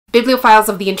Bibliophiles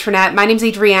of the internet, my name's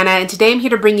Adriana, and today I'm here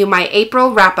to bring you my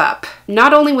April wrap-up.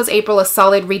 Not only was April a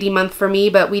solid reading month for me,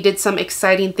 but we did some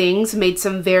exciting things, made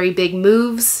some very big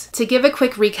moves. To give a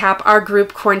quick recap, our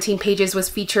group, Quarantine Pages, was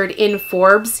featured in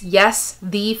Forbes. Yes,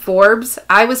 the Forbes.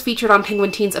 I was featured on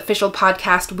Penguin Teen's official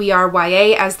podcast, We Are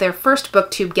YA, as their first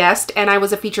booktube guest, and I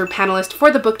was a featured panelist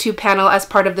for the booktube panel as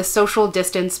part of the Social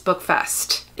Distance Book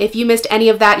Fest. If you missed any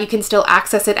of that, you can still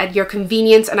access it at your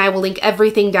convenience, and I will link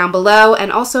everything down below.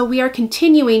 And also, we are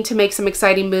continuing to make some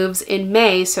exciting moves in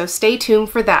May, so stay tuned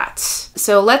for that.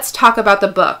 So let's talk about the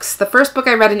books. The first book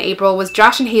I read in April was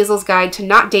Josh and Hazel's Guide to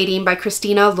Not Dating by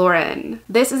Christina Lauren.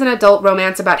 This is an adult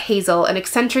romance about Hazel, an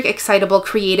eccentric, excitable,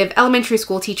 creative elementary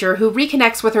school teacher who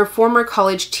reconnects with her former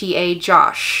college TA,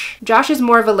 Josh. Josh is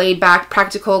more of a laid-back,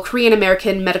 practical,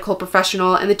 Korean-American medical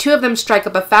professional, and the two of them strike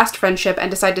up a fast friendship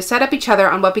and decide to set up each other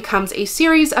on what becomes a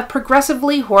series of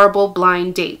progressively horrible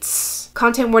blind dates.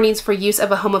 Content warnings for use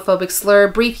of a homophobic slur,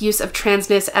 brief use of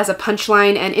transness as a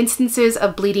punchline, and instances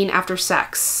of bleeding after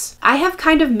sex. I have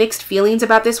kind of mixed feelings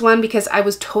about this one because I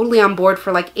was totally on board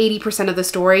for like 80% of the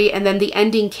story, and then the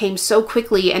ending came so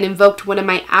quickly and invoked one of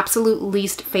my absolute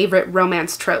least favorite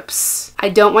romance tropes. I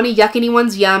don't want to yuck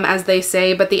anyone's yum, as they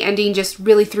say, but the ending just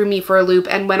really threw me for a loop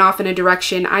and went off in a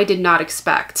direction I did not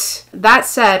expect. That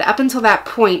said, up until that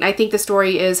point, I think the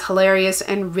story is hilarious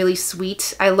and really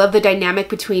sweet. I love the dynamic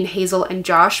between Hazel and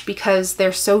Josh because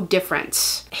they're so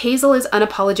different. Hazel is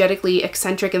unapologetically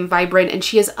eccentric and vibrant, and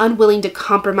she is unwilling to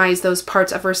compromise those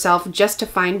parts of herself just to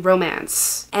find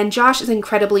romance. And Josh is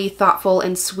incredibly thoughtful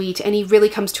and sweet, and he really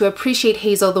comes to appreciate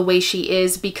Hazel the way she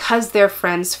is because they're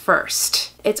friends first.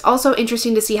 It's also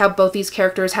interesting to see how both these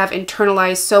characters have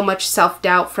internalized so much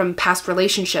self-doubt from past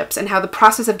relationships, and how the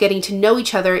process of getting to know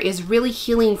each other is really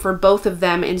healing for both of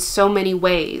them in so many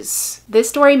ways. This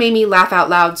story made me laugh out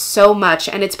loud so much,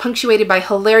 and it's punctuated by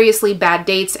hilariously bad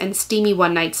dates and steamy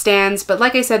one-night stands, but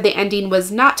like I said, the ending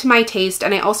was not to my taste,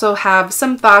 and I also have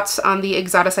some thoughts on the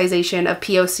exoticization of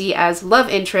POC as love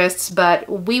interests, but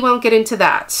we won't get into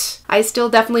that. I still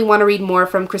definitely want to read more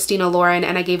from Christina Lauren,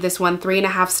 and I gave this one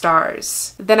 3.5 stars.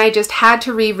 Then I just had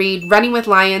to reread Running with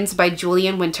Lions by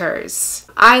Julian Winters.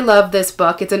 I love this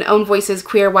book. It's an Own Voices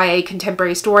queer YA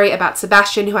contemporary story about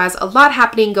Sebastian, who has a lot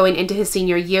happening going into his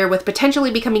senior year, with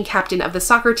potentially becoming captain of the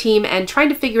soccer team and trying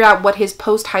to figure out what his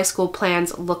post-high school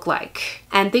plans look like.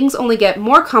 And things only get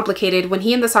more complicated when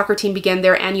he and the soccer team begin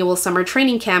their annual summer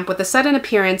training camp with the sudden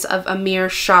appearance of Amir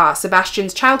Shah,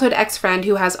 Sebastian's childhood ex-friend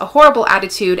who has a horrible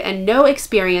attitude and no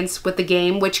experience with the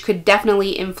game, which could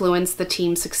definitely influence the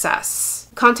team's success.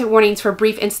 Content warnings for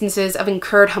brief instances of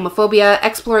incurred homophobia,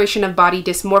 exploration of body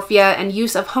dysmorphia, and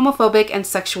use of homophobic and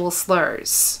sexual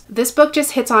slurs. This book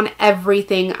just hits on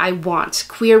everything I want.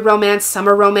 Queer romance,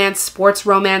 summer romance, sports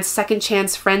romance, second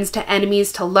chance friends to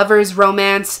enemies to lovers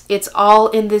romance. It's all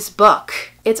in this book.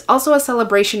 It's also a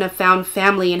celebration of found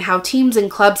family and how teams and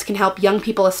clubs can help young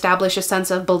people establish a sense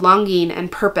of belonging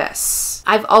and purpose.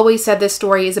 I've always said this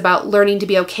story is about learning to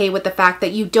be okay with the fact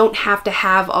that you don't have to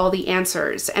have all the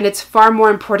answers, and it's far more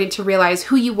important to realize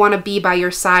who you want to be by your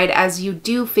side as you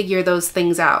do figure those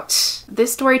things out.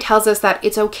 This story tells us that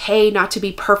it's okay not to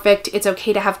be perfect, it's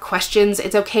okay to have questions,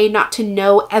 it's okay not to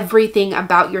know everything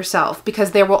about yourself,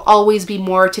 because there will always be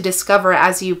more to discover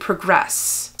as you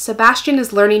progress. Sebastian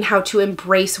is learning how to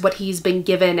embrace what he's been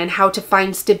given and how to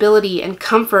find stability and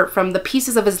comfort from the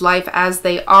pieces of his life as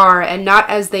they are and not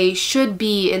as they should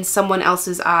be in someone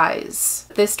else's eyes.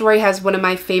 This story has one of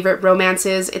my favorite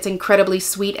romances. It's incredibly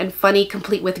sweet and funny,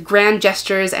 complete with grand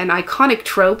gestures and iconic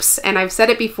tropes, and I've said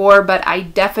it before, but I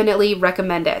definitely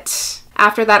recommend it.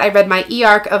 After that, I read my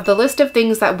e-arc of The List of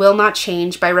Things That Will Not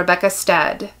Change by Rebecca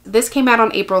Stead. This came out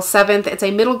on April 7th. It's a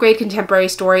middle grade contemporary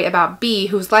story about Bee,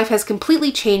 whose life has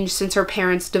completely changed since her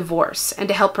parents' divorce. And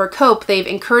to help her cope, they've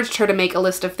encouraged her to make a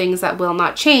list of things that will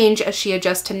not change as she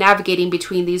adjusts to navigating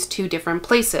between these two different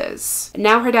places.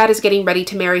 Now her dad is getting ready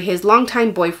to marry his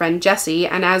longtime boyfriend, Jesse,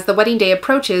 and as the wedding day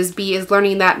approaches, Bee is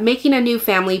learning that making a new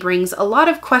family brings a lot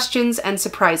of questions and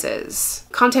surprises.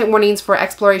 Content warnings for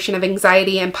exploration of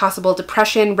anxiety and possible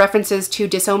depression, references to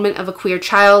disownment of a queer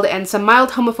child, and some mild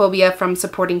homophobia from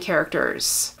supporting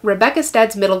characters. Rebecca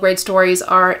Stead's middle grade stories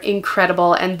are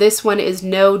incredible, and this one is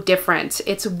no different.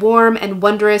 It's warm and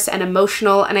wondrous and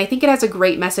emotional, and I think it has a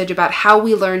great message about how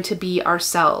we learn to be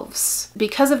ourselves.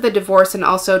 Because of the divorce and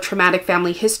also traumatic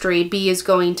family history, Bee is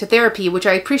going to therapy, which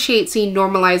I appreciate seeing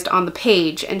normalized on the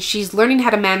page, and she's learning how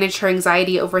to manage her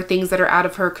anxiety over things that are out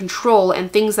of her control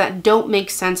and things that don't make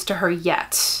sense to her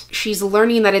yet. She's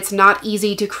learning that it's not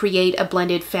easy to create a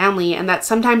blended family, and that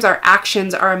sometimes our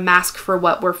actions are a mask for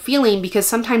what we're feeling, because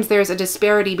sometimes there's a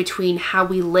disparity between how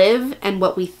we live and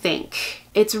what we think.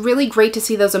 It's really great to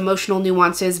see those emotional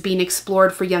nuances being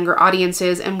explored for younger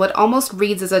audiences and what almost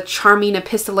reads as a charming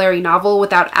epistolary novel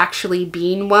without actually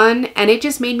being one, and it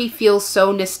just made me feel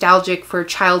so nostalgic for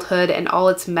childhood and all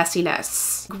its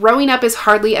messiness. Growing up is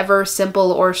hardly ever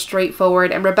simple or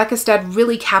straightforward, and Rebecca Stead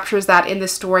really captures that in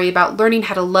this story about learning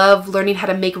how to love, learning how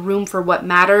to make room for what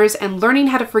matters, and learning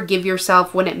how to forgive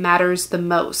yourself when it matters the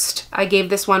most. I gave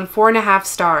this one 4.5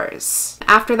 stars.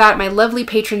 After that, my lovely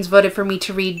patrons voted for me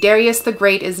to read Darius the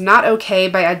Great Is Not Okay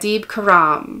by Adib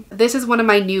Khorram. This is one of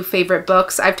my new favorite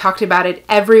books. I've talked about it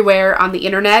everywhere on the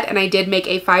internet, and I did make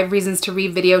a 5 reasons to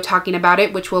read video talking about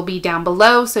it, which will be down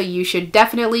below, so you should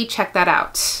definitely check that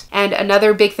out. And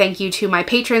another big thank you to my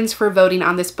patrons for voting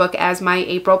on this book as my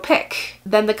April pick.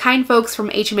 Then the kind folks from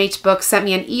HMH Books sent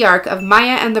me an e-arc of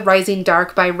Maija and the Rising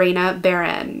Dark by Raina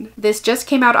Barron. This just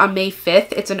came out on May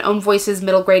 5th. It's an Own Voices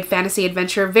middle grade fantasy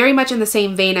adventure, very much in the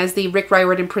same vein as the Rick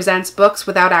Riordan Presents books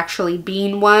without actually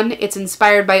being one. It's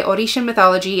inspired by Orisha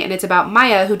mythology, and it's about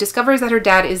Maija, who discovers that her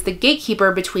dad is the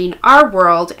gatekeeper between our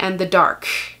world and the dark.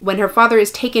 When her father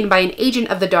is taken by an agent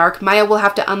of the dark, Maija will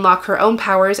have to unlock her own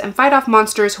powers and fight off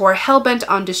monsters who are hell-bent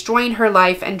on destroying her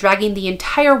life and dragging the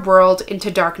entire world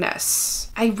into darkness.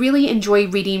 I really enjoy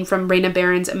reading from Raina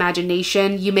Barron's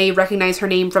imagination. You may recognize her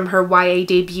name from her YA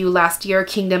debut last year,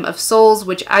 Kingdom of Souls,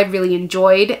 which I really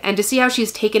enjoyed, and to see how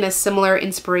she's taken a similar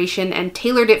inspiration and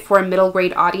tailored it for a middle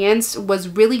grade audience was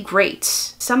really great.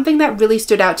 Something that really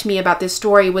stood out to me about this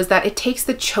story was that it takes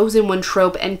the chosen one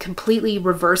trope and completely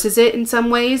reverses it in some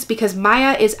ways, because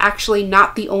Maija is actually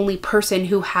not the only person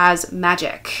who has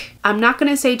magic. I'm not going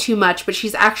to say too much, but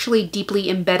she's actually deeply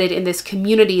embedded in this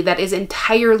community that is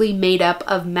entirely made up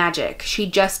of magic. She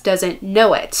just doesn't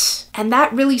know it. And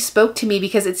that really spoke to me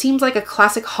because it seems like a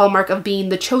classic hallmark of being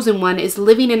the chosen one is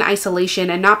living in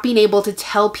isolation and not being able to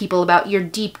tell people about your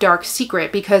deep, dark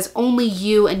secret because only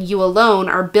you and you alone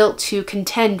are built to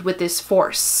contend with this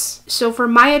force. So for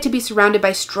Maija to be surrounded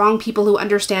by strong people who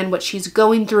understand what she's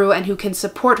going through and who can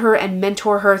support her and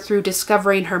mentor her through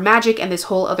discovering her magic and this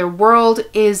whole other world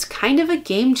is kind of a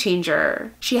game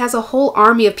changer. She has a whole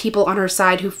army of people on her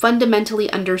side who fundamentally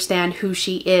understand who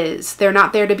she is. They're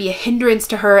not there to be a hindrance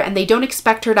to her, and they don't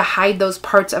expect her to hide those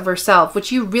parts of herself, which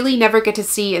you really never get to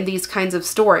see in these kinds of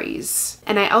stories.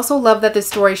 And I also love that this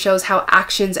story shows how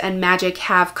actions and magic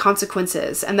have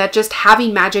consequences, and that just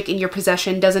having magic in your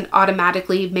possession doesn't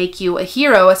automatically make you a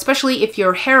hero, especially if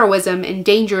your heroism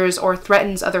endangers or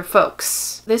threatens other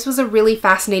folks. This was a really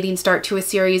fascinating start to a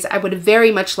series I would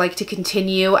very much like to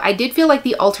continue. I did feel like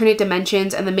the alternate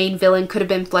dimensions and the main villain could have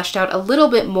been fleshed out a little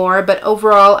bit more, but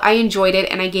overall I enjoyed it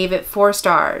and I gave it 4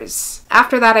 stars.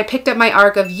 After that, I picked up my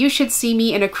arc of You Should See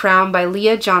Me in a Crown by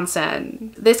Leah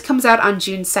Johnson. This comes out on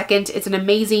June 2nd. It's an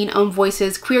amazing Own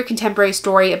Voices queer contemporary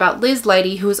story about Liz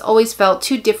Leidy, who has always felt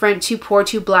too different, too poor,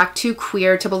 too black, too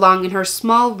queer to belong in her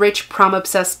small, rich,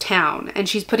 prom-obsessed town. And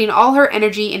she's putting all her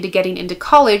energy into getting into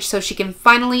college so she can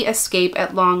finally escape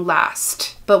at long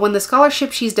last. But when the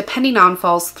scholarship she's depending on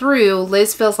falls through,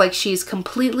 Liz feels like she's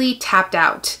completely tapped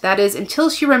out. That is, until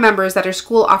she remembers that her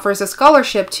school offers a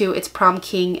scholarship to its prom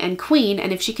king and queen,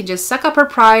 and if she can just suck up her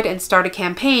pride and start a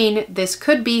campaign, this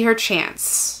could be her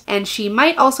chance. And she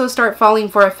might also start falling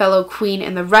for a fellow queen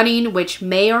in the running, which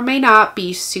may or may not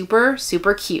be super,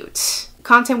 super cute.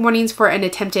 Content warnings for an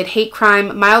attempted hate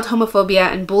crime, mild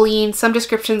homophobia and bullying, some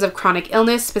descriptions of chronic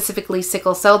illness, specifically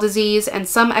sickle cell disease, and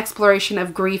some exploration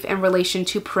of grief in relation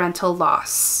to parental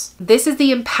loss. This is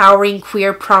the empowering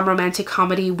queer prom romantic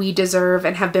comedy we deserve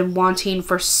and have been wanting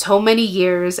for so many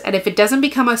years, and if it doesn't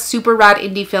become a super rad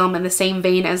indie film in the same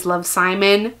vein as Love,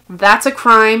 Simon, that's a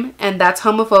crime and that's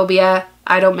homophobia.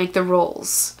 I don't make the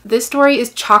rules. This story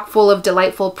is chock full of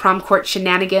delightful prom court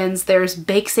shenanigans. There's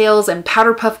bake sales and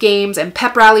powder puff games and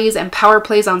pep rallies and power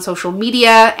plays on social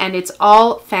media, and it's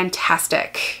all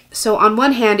fantastic. So on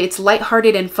one hand, it's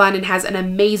lighthearted and fun and has an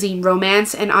amazing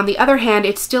romance, and on the other hand,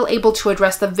 it's still able to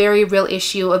address the very real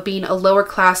issue of being a lower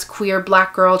class queer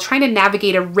black girl trying to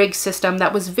navigate a rigged system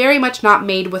that was very much not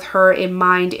made with her in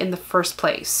mind in the first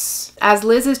place. As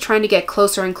Liz is trying to get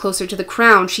closer and closer to the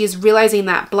crown, she is realizing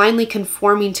that blindly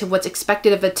conforming to what's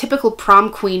expected of a typical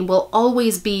prom queen will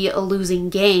always be a losing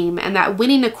game, and that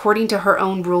winning according to her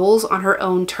own rules on her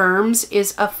own terms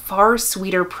is a far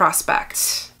sweeter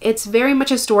prospect. It's very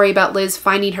much a story about Liz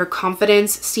finding her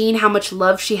confidence, seeing how much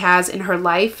love she has in her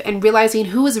life, and realizing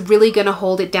who is really going to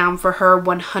hold it down for her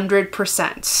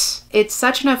 100%. It's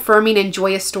such an affirming and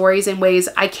joyous stories in ways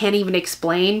I can't even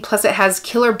explain, plus it has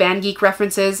killer band geek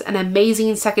references, an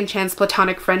amazing second chance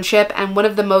platonic friendship, and one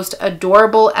of the most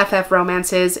adorable FF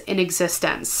romances in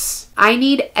existence. I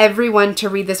need everyone to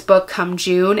read this book come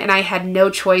June, and I had no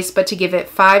choice but to give it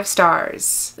 5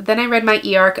 stars. Then I read my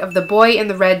e-arc of The Boy in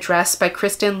the Red Dress by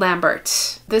Kristen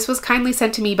Lambert. This was kindly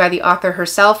sent to me by the author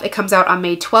herself. It comes out on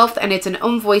May 12th, and it's an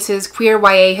Own Voices queer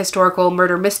YA historical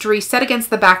murder mystery set against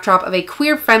the backdrop of a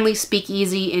queer-friendly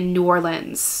speakeasy in New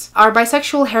Orleans. Our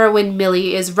bisexual heroine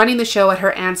Millie is running the show at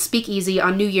her aunt's speakeasy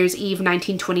on New Year's Eve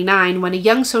 1929 when a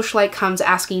young socialite comes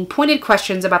asking pointed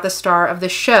questions about the star of the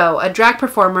show, a drag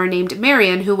performer named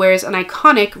Marion who wears an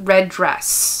iconic red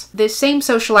dress. This same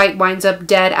socialite winds up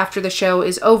dead after the show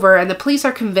is over, and the police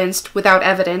are convinced, without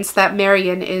evidence, that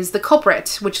Marion is the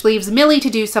culprit, which leaves Millie to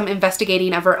do some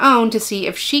investigating of her own to see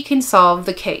if she can solve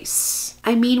the case.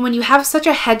 I mean, when you have such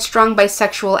a headstrong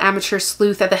bisexual amateur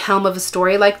sleuth at the helm of a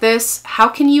story like this, how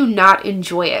can you not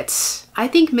enjoy it? I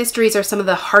think mysteries are some of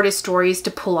the hardest stories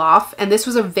to pull off, and this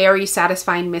was a very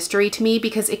satisfying mystery to me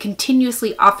because it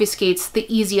continuously obfuscates the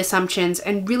easy assumptions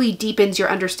and really deepens your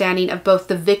understanding of both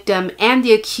the victim and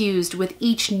the accused with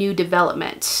each new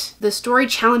development. The story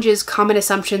challenges common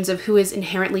assumptions of who is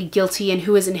inherently guilty and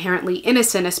who is inherently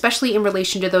innocent, especially in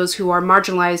relation to those who are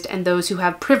marginalized and those who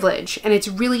have privilege, and it's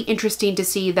really interesting to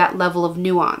see that level of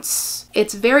nuance.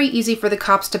 It's very easy for the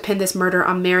cops to pin this murder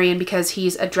on Marion because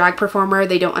he's a drag performer,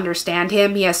 they don't understand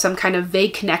him, he has some kind of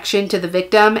vague connection to the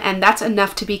victim, and that's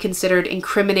enough to be considered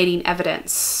incriminating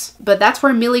evidence. But that's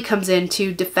where Millie comes in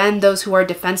to defend those who are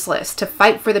defenseless, to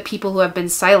fight for the people who have been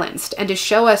silenced, and to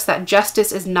show us that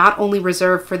justice is not only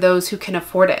reserved for those who can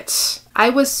afford it. I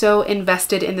was so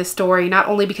invested in this story, not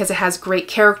only because it has great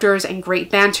characters and great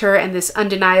banter and this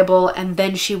undeniable and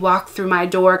then she walked through my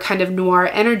door kind of noir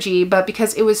energy, but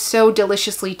because it was so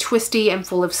deliciously twisty and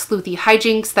full of sleuthy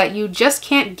hijinks that you just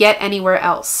can't get anywhere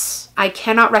else. I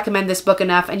cannot recommend this book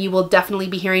enough, and you will definitely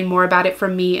be hearing more about it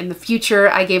from me in the future.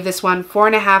 I gave this one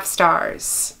 4.5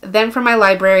 stars. Then from my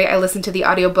library, I listened to the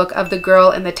audiobook of The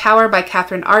Girl in the Tower by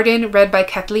Catherine Arden, read by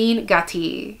Kathleen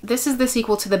Gatti. This is the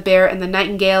sequel to The Bear and the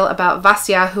Nightingale about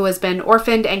Vasya, who has been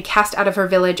orphaned and cast out of her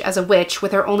village as a witch,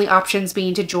 with her only options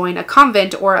being to join a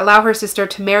convent or allow her sister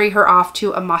to marry her off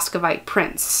to a Muscovite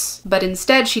prince. But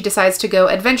instead, she decides to go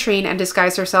adventuring and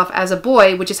disguise herself as a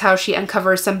boy, which is how she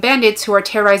uncovers some bandits who are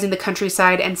terrorizing the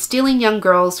countryside and stealing young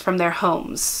girls from their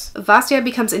homes. Vasya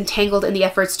becomes entangled in the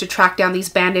efforts to track down these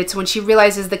bandits when she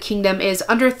realizes the kingdom is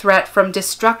under threat from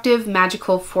destructive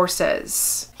magical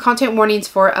forces. Content warnings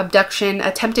for abduction,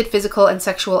 attempted physical and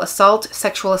sexual assault,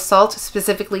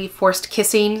 specifically forced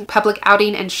kissing, public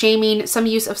outing and shaming, some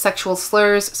use of sexual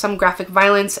slurs, some graphic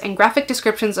violence, and graphic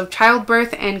descriptions of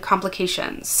childbirth and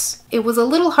complications. It was a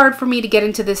little hard for me to get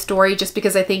into this story just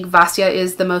because I think Vasya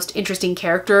is the most interesting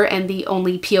character and the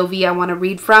only POV I want to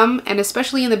read from, and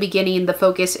especially in the beginning, the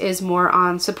focus is more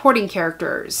on supporting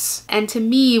characters. And to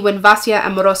me, when Vasya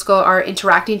and Morozko are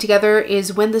interacting together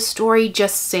is when the story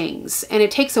just sings, and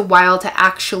it takes a while to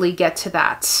actually get to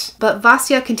that. But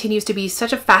Vasya continues to be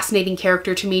such a fascinating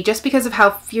character to me just because of how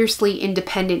fiercely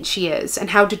independent she is, and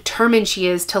how determined she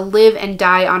is to live and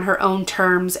die on her own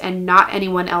terms and not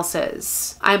anyone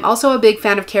else's. I'm also a big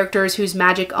fan of characters whose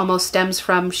magic almost stems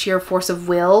from sheer force of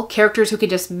will, characters who can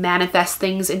just manifest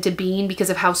things into being because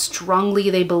of how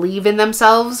strongly they believe in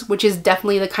themselves, which is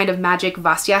definitely the kind of magic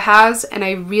Vasya has, and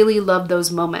I really love those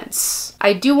moments.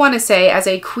 I do want to say, as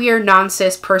a queer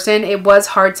non-cis person, it was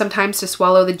hard sometimes to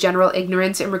swallow the general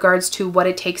ignorance in regards to what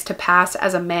it takes to pass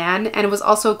as a man, and it was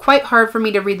also quite hard for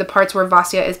me to read the parts where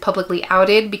Vasya is publicly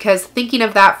outed, because thinking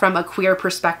of that from a queer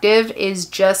perspective is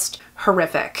just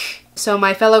horrific. So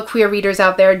my fellow queer readers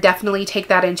out there, definitely take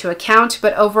that into account,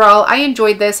 but overall I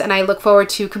enjoyed this and I look forward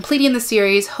to completing the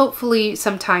series, hopefully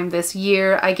sometime this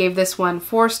year. I gave this one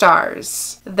 4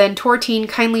 stars. Then Tortine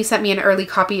kindly sent me an early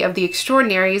copy of The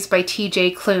Extraordinaries by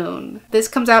TJ Klune. This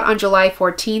comes out on July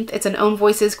 14th. It's an Own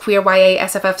Voices queer YA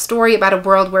SFF story about a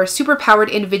world where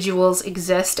superpowered individuals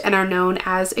exist and are known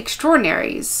as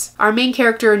extraordinaries. Our main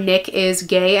character, Nick, is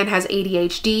gay and has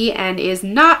ADHD and is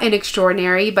not an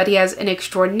extraordinary, but he has an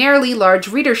extraordinarily large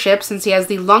readership since he has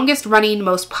the longest running,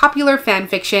 most popular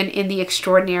fanfiction in the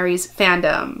Extraordinaries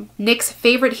fandom. Nick's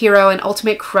favorite hero and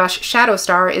ultimate crush,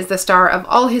 Shadowstar, is the star of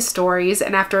all his stories,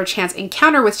 and after a chance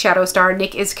encounter with Shadowstar,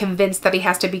 Nick is convinced that he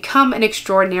has to become an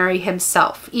extraordinary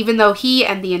himself, even though he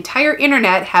and the entire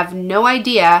internet have no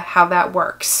idea how that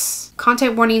works.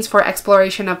 Content warnings for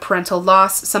exploration of parental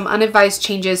loss, some unadvised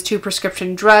changes to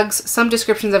prescription drugs, some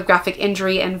descriptions of graphic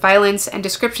injury and violence, and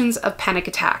descriptions of panic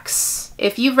attacks.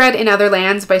 If you've read In Other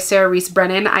Lands by Sarah Reese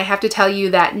Brennan, I have to tell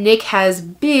you that Nick has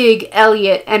big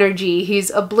Elliot energy. He's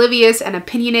oblivious and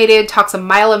opinionated, talks a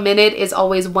mile a minute, is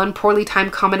always one poorly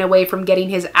timed comment away from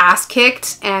getting his ass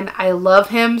kicked, and I love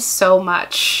him so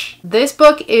much. This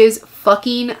book is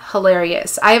fucking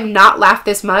hilarious. I have not laughed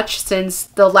this much since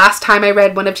the last time I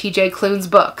read one of TJ Klune's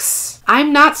books.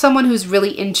 I'm not someone who's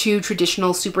really into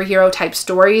traditional superhero type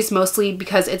stories, mostly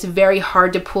because it's very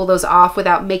hard to pull those off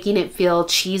without making it feel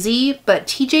cheesy, but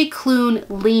TJ Klune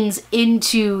leans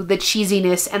into the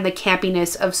cheesiness and the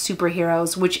campiness of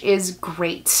superheroes, which is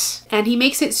great. And he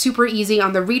makes it super easy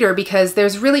on the reader because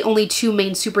there's really only two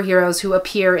main superheroes who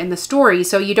appear in the story,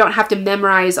 so you don't have to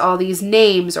memorize all these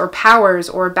names or powers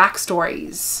or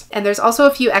backstories. And there's also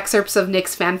a few excerpts of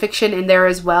Nick's fanfiction in there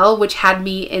as well, which had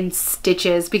me in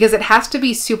stitches because it has to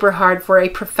be super hard for a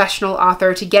professional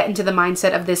author to get into the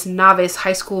mindset of this novice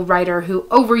high school writer who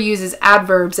overuses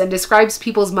adverbs and describes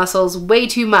people's muscles way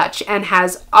too much and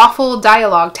has awful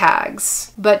dialogue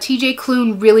tags. But TJ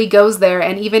Klune really goes there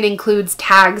and even includes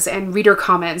tags and reader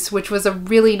comments, which was a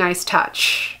really nice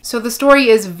touch. So the story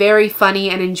is very funny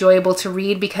and enjoyable to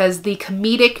read because the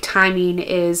comedic timing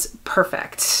is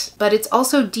perfect. But it's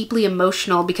also deeply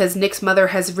emotional because Nick's mother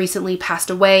has recently passed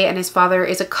away and his father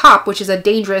is a cop, which is a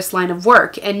dangerous line of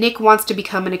work, and Nick wants to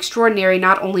become an extraordinary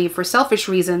not only for selfish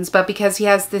reasons, but because he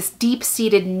has this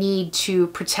deep-seated need to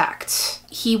protect.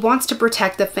 He wants to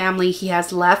protect the family he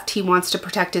has left, he wants to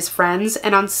protect his friends,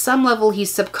 and on some level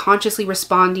he's subconsciously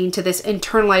responding to this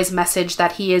internalized message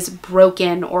that he is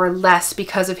broken or less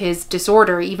because of his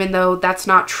disorder, even though that's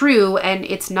not true and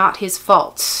it's not his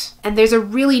fault. And there's a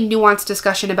really nuanced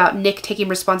discussion about Nick taking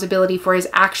responsibility for his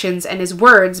actions and his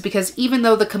words, because even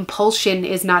though the compulsion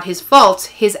is not his fault,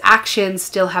 his actions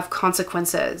still have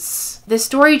consequences. This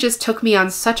story just took me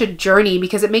on such a journey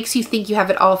because it makes you think you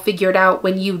have it all figured out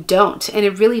when you don't, and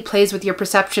it really plays with your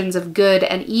perceptions of good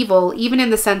and evil, even in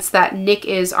the sense that Nick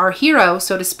is our hero,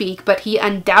 so to speak, but he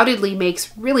undoubtedly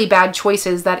makes really bad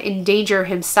choices that endanger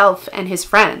himself and his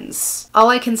friends. All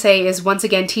I can say is once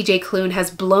again TJ Klune has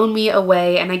blown me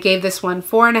away, and I gave this one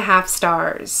 4.5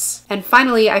 stars. And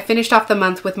finally, I finished off the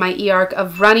month with my e-arc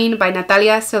of Running by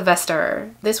Natalia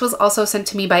Sylvester. This was also sent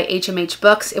to me by HMH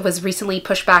Books. It was recently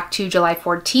pushed back to July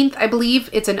 14th, I believe.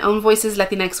 It's an Own Voices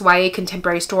Latinx YA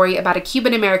contemporary story about a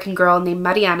Cuban-American girl named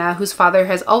Mariana whose father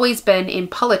has always been in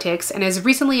politics and has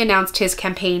recently announced his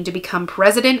campaign to become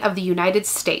President of the United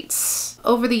States.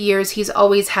 Over the years, he's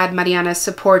always had Mariana's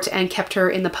support and kept her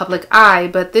in the public eye,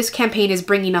 but this campaign is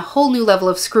bringing a whole new level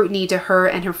of scrutiny to her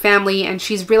and her family, and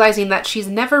she's realizing that she's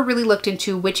never really looked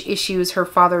into which issues her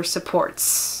father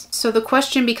supports. So the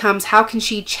question becomes, how can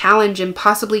she challenge and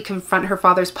possibly confront her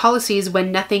father's policies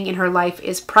when nothing in her life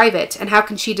is private? And how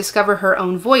can she discover her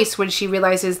own voice when she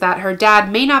realizes that her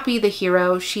dad may not be the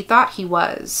hero she thought he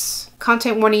was?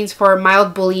 Content warnings for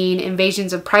mild bullying,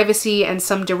 invasions of privacy, and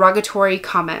some derogatory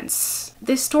comments.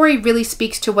 This story really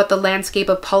speaks to what the landscape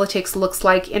of politics looks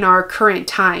like in our current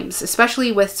times,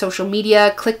 especially with social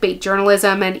media, clickbait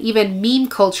journalism, and even meme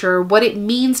culture. What it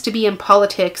means to be in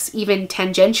politics, even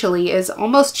tangentially, is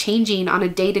almost changing on a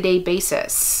day-to-day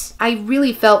basis. I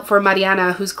really felt for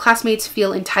Mariana, whose classmates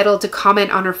feel entitled to comment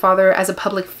on her father as a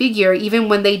public figure even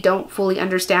when they don't fully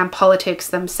understand politics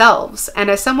themselves.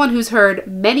 And as someone who's heard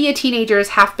many a teenager's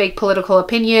half-baked political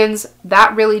opinions,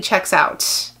 that really checks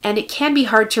out. And it can be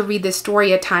hard to read this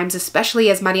story at times,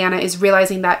 especially as Mariana is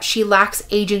realizing that she lacks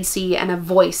agency and a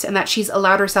voice, and that she's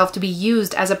allowed herself to be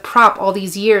used as a prop all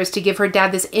these years to give her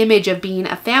dad this image of being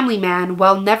a family man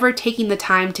while never taking the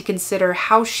time to consider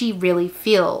how she really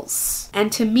feels.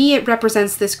 And to me, it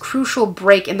represents this crucial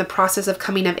break in the process of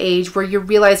coming of age where you're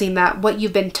realizing that what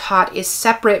you've been taught is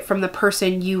separate from the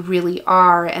person you really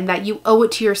are, and that you owe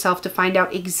it to yourself to find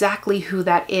out exactly who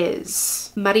that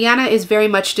is. Mariana is very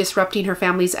much disrupting her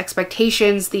family's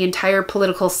expectations, the entire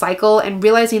political cycle, and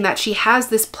realizing that she has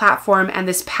this platform and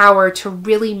this power to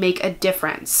really make a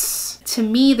difference. To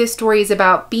me, this story is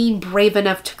about being brave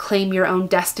enough to claim your own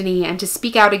destiny and to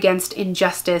speak out against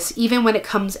injustice, even when it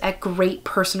comes at great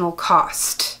personal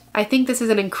cost. I think this is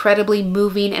an incredibly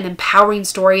moving and empowering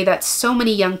story that so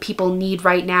many young people need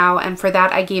right now, and for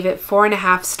that I gave it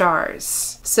 4.5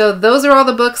 stars. So those are all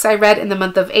the books I read in the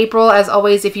month of April. As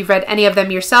always, if you've read any of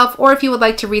them yourself or if you would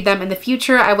like to read them in the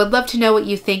future, I would love to know what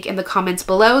you think in the comments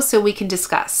below so we can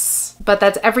discuss. But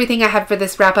that's everything I had for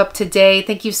this wrap up today.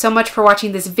 Thank you so much for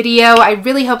watching this video. I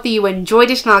really hope that you enjoyed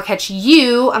it, and I'll catch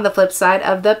you on the flip side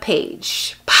of the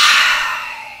page. Bye!